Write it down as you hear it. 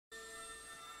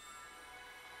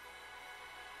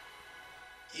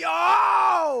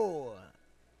Yo!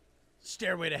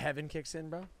 Stairway to Heaven kicks in,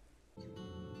 bro.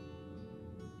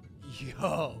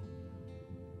 Yo.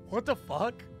 What the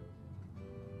fuck?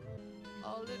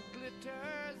 All it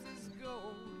glitters is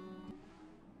gold.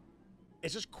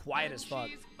 It's just quiet as fuck.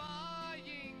 She's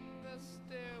buying the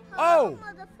stairway. Oh!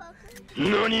 Motherfucker.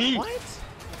 NANI? What?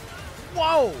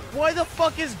 Whoa! Why the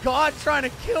fuck is God trying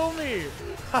to kill me?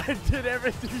 I did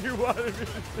everything you wanted me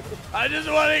to do. I just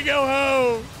want to go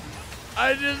home.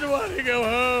 I just want to go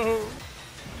home.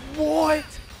 What?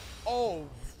 Oh,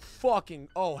 fucking.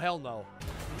 Oh, hell no.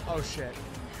 Oh, shit.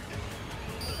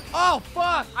 Oh,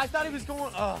 fuck. I thought he was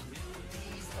going. Ugh.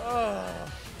 Ugh.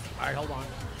 All right, hold on.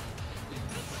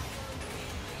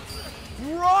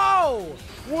 Bro!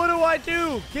 What do I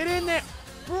do? Get in there.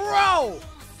 Bro!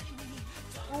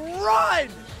 Run!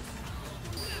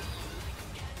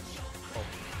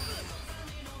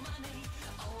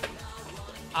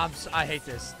 I hate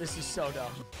this. This is so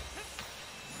dumb.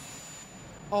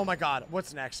 Oh my god.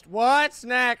 What's next? What's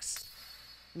next?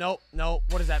 Nope. Nope.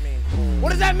 What does that mean? What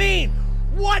does that mean?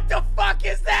 What the fuck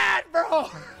is that, bro?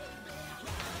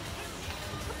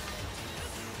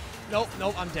 Nope.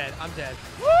 Nope. I'm dead. I'm dead.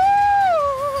 Woo!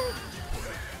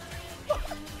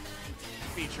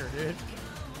 Feature, dude.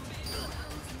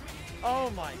 Oh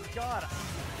my god.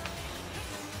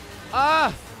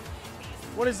 Ah!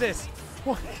 What is this?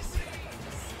 What is this?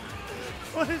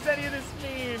 What does any of this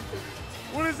mean?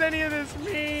 What does any of this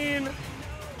mean?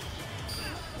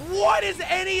 What does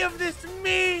any of this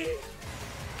mean?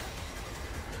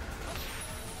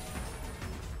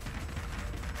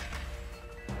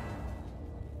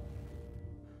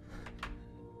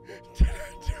 Did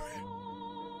I do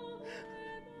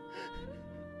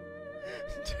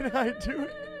it? Did I do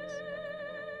it?